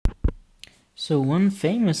So one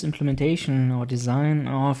famous implementation or design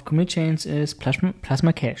of commit chains is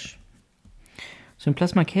Plasma Cache. So in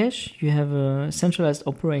Plasma Cache, you have a centralized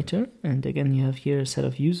operator, and again you have here a set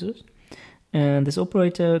of users. And this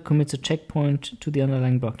operator commits a checkpoint to the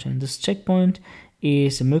underlying blockchain. This checkpoint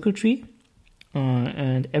is a Merkle tree,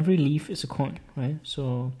 and every leaf is a coin, right?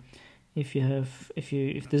 So if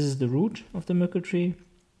this is the root of the Merkle tree,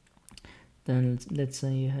 then let's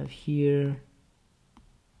say you have here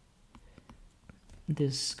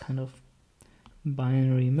this kind of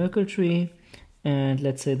binary Merkle tree, and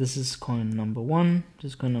let's say this is coin number 1,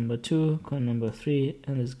 this is coin number 2, coin number 3,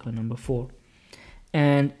 and this is coin number 4.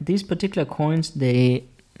 And these particular coins, they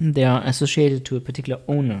are associated to a particular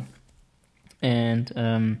owner, and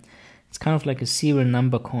it's kind of like a serial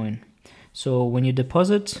number coin. So when you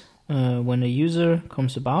deposit, when a user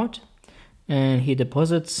comes about and he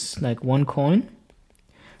deposits like one coin,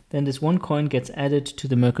 then this one coin gets added to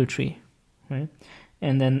the Merkle tree, right?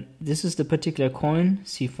 And then this is the particular coin,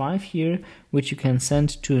 C5 here, which you can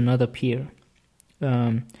send to another peer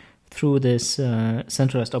through this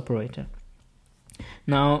centralized operator.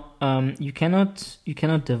 Now, you cannot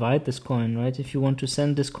divide this coin, right? If you want to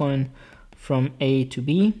send this coin from A to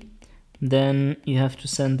B, then you have to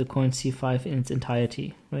send the coin C5 in its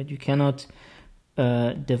entirety, right? You cannot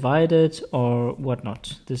divide it or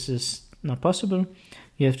whatnot. This is not possible.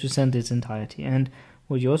 You have to send its entirety. And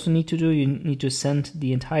what you also need to do, you need to send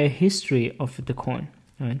the entire history of the coin,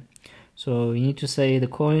 right? So you need to say the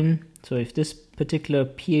coin, so if this particular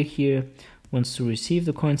peer here wants to receive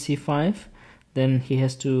the coin C5, then he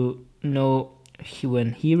has to know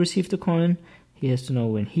when he received the coin, he has to know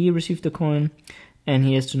when he received the coin, and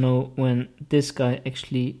he has to know when this guy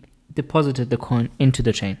actually deposited the coin into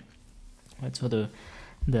the chain, right? So the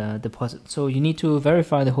deposit. So you need to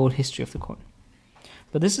verify the whole history of the coin.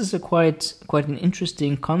 But this is a quite an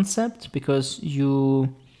interesting concept, because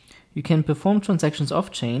you can perform transactions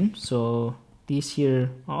off-chain. So these here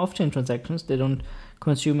are off-chain transactions. They don't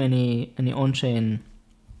consume any on-chain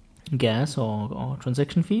gas or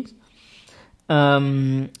transaction fees.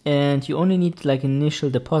 And you only need like initial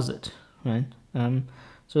deposit, right?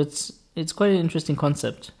 So it's quite an interesting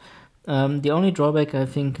concept. The only drawback, I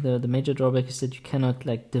think, the major drawback is that you cannot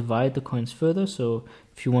like divide the coins further. So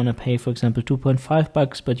if you want to pay, for example,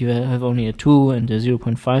 $2.5, but you have only a 2 and a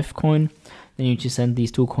 0.5 coin, then you just send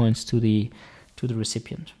these 2 coins to the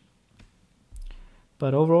recipient.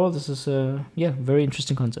 But overall, this is a very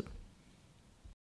interesting concept.